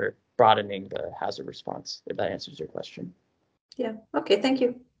implications for broadening the hazard response, if that answers your question. Yeah, okay, thank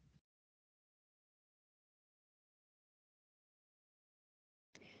you.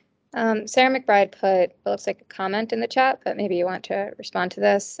 Sarah McBride put what looks like a comment in the chat, but maybe you want to respond to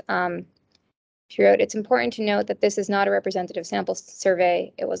this. She wrote, "It's important to note that this is not a representative sample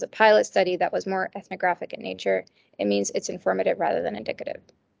survey. It was a pilot study that was more ethnographic in nature. It means it's informative rather than indicative."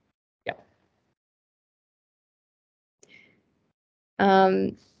 Yeah.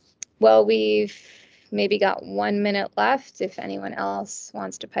 Well, we've maybe got 1 minute left if anyone else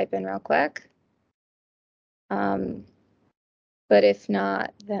wants to pipe in real quick. But if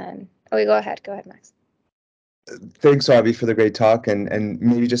not, then go ahead, Max. Thanks, Avi, for the great talk. And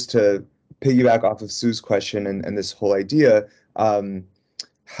maybe just to piggyback off of Sue's question and this whole idea,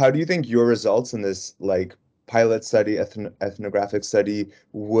 how do you think your results in this like pilot study, ethnographic study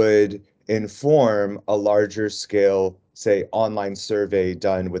would inform a larger scale, say, online survey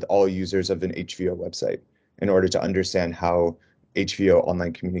done with all users of an HVO website in order to understand how HVO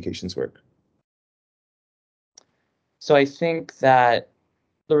online communications work? So I think that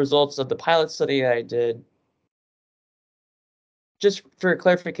the results of the pilot study that I did, just for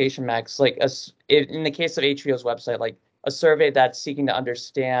clarification, Max, like in the case of HVO's website, like a survey that's seeking to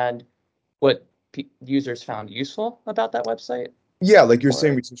understand what users found useful about that website? Yeah, like your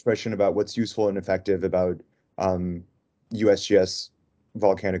same research question about what's useful and effective about USGS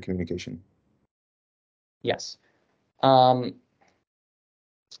volcanic communication. Yes.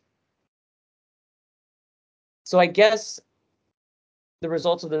 So I guess the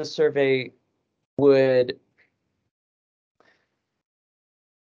results of this survey would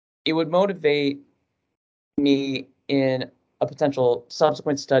motivate me in a potential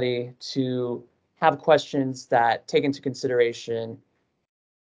subsequent study to have questions that take into consideration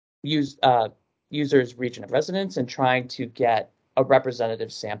users' region of residence and trying to get a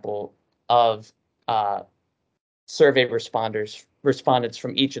representative sample of survey respondents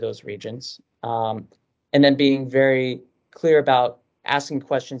from each of those regions, and then being very clear about asking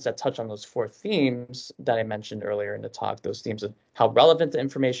questions that touch on those 4 themes that I mentioned earlier in the talk, those themes of how relevant the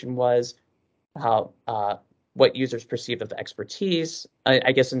information was, how what users perceived of the expertise,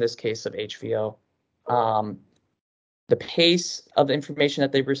 I guess in this case of HVO, the pace of the information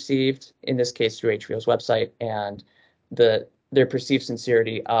that they've received, in this case through HVO's website, and their perceived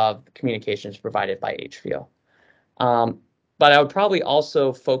sincerity of communications provided by HVO. But I would probably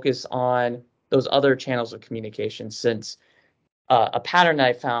also focus on those other channels of communication, since a pattern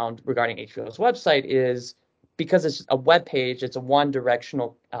I found regarding HVO's website is because it's a web page, it's a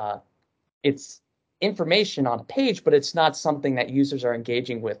one-directional, it's information on a page, but it's not something that users are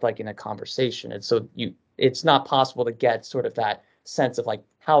engaging with like in a conversation. And so it's not possible to get sort of that sense of like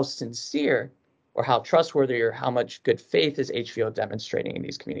how sincere or how trustworthy or how much good faith is HVO demonstrating in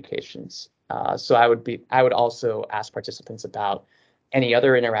these communications. So I would also ask participants about any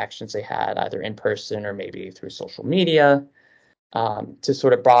other interactions they had, either in person or maybe through social media, to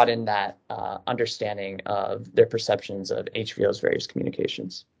sort of broaden that understanding of their perceptions of HVO's various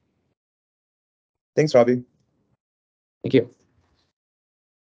communications. Thanks, Robbie. Thank you.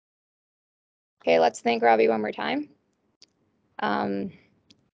 Okay, let's thank Robbie one more time. And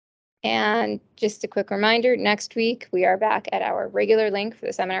just a quick reminder, next week we are back at our regular link for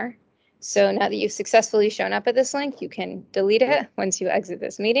the seminar. So now that you've successfully shown up at this link, you can delete it once you exit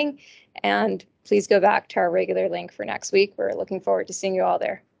this meeting. And please go back to our regular link for next week. We're looking forward to seeing you all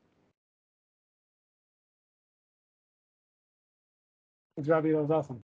there. Thanks, Robbie. That was awesome.